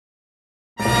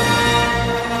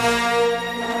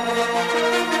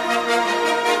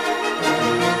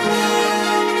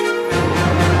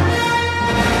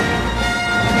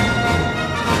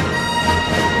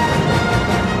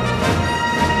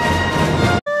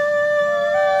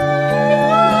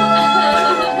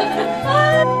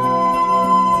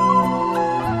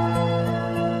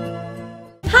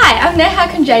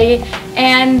I'm Jenny,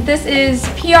 and this is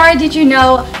PR Did You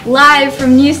Know live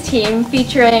from News Team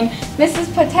featuring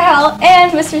Mrs. Patel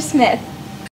and Mr. Smith.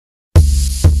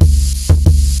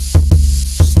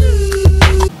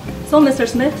 So, Mr.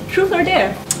 Smith, truth or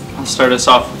dare? I'll start us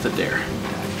off with a dare.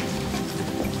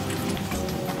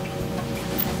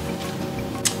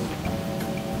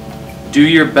 Do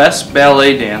your best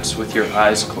ballet dance with your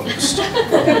eyes closed.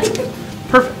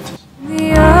 Perfect.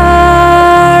 The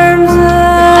arms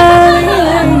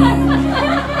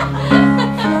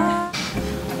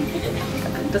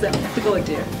Does that have to go with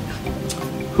dare?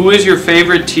 Who is your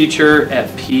favorite teacher at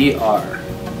PR?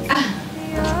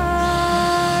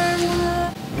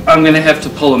 I'm gonna have to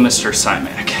pull a Mr.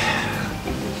 Simak.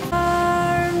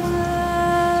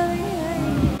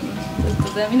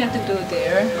 Does that mean I have to do a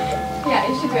dare? Yeah,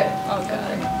 you should do it. Oh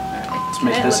god. Let's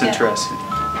make this interesting.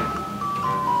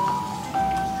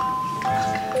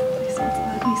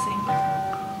 Let me see.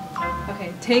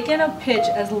 Okay, take in a pitch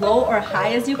as low or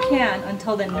high as you can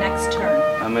until the next turn.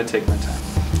 I'm gonna take my time.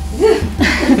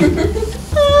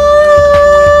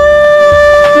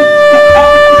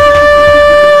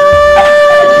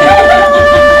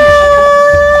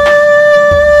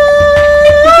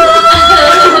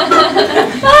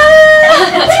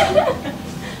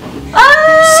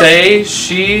 Say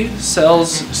she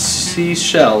sells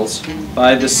seashells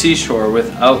by the seashore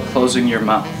without closing your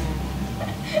mouth.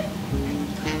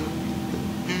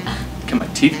 Can my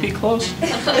teeth be closed?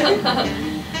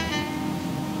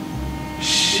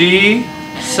 She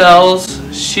sells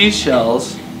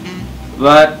seashells,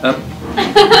 but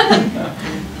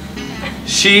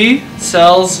she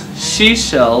sells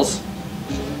seashells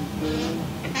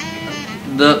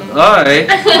the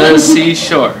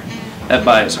seashore. That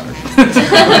by is hard.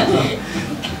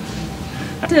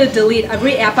 To delete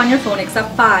every app on your phone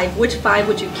except 5, which 5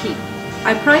 would you keep?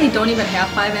 I probably don't even have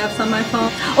 5 apps on my phone.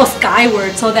 Oh,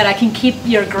 Skyward, so that I can keep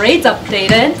your grades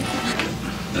updated.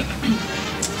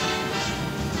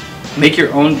 Make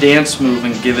your own dance move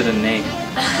and give it a name.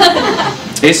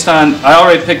 Based on, I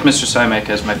already picked Mr. Simak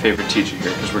as my favorite teacher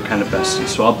here because we're kind of besties,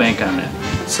 so I'll bank on that.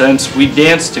 Since we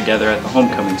danced together at the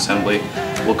homecoming assembly,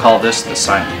 we'll call this the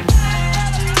Simak.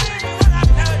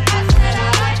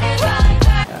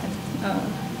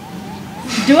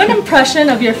 Do an impression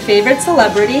of your favorite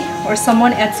celebrity or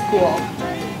someone at school.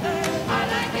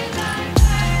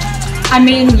 I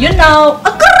mean, you know,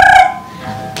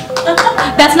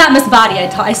 that's not Miss Body,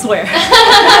 I swear.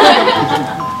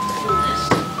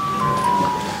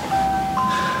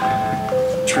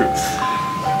 Truth.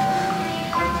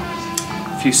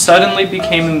 If you suddenly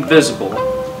became invisible,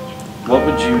 what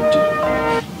would you do?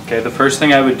 Okay, the first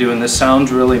thing I would do, and this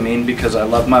sounds really mean because I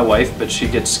love my wife, but she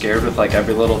gets scared with like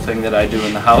every little thing that I do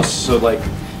in the house. So like,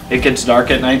 it gets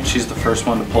dark at night, she's the first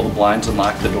one to pull the blinds and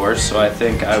lock the doors. So I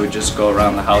think I would just go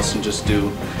around the house and just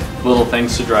do little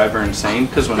things to drive her insane.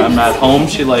 Because when I'm not home,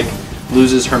 she like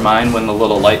loses her mind when the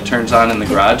little light turns on in the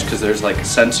garage because there's like a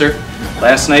sensor.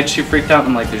 Last night she freaked out and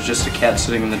I'm like, there's just a cat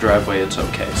sitting in the driveway, it's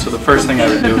okay. So the first thing I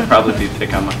would do would probably be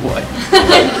pick on my wife.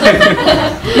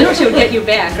 You know she would get you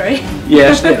back, right?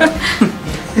 Yeah, yeah.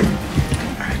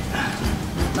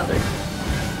 Another.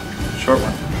 Short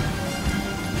one.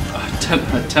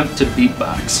 Attempt to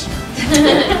beatbox.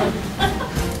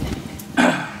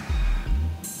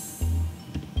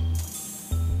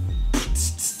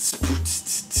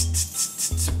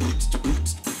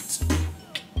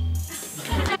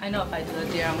 I know if I do a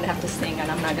dare, I'm gonna have to sing,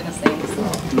 and I'm not gonna sing.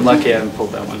 So. Lucky I haven't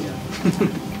pulled that one yet.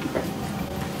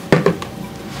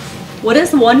 What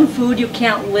is one food you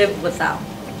can't live without?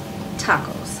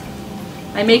 Tacos.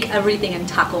 I make everything in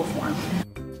taco form.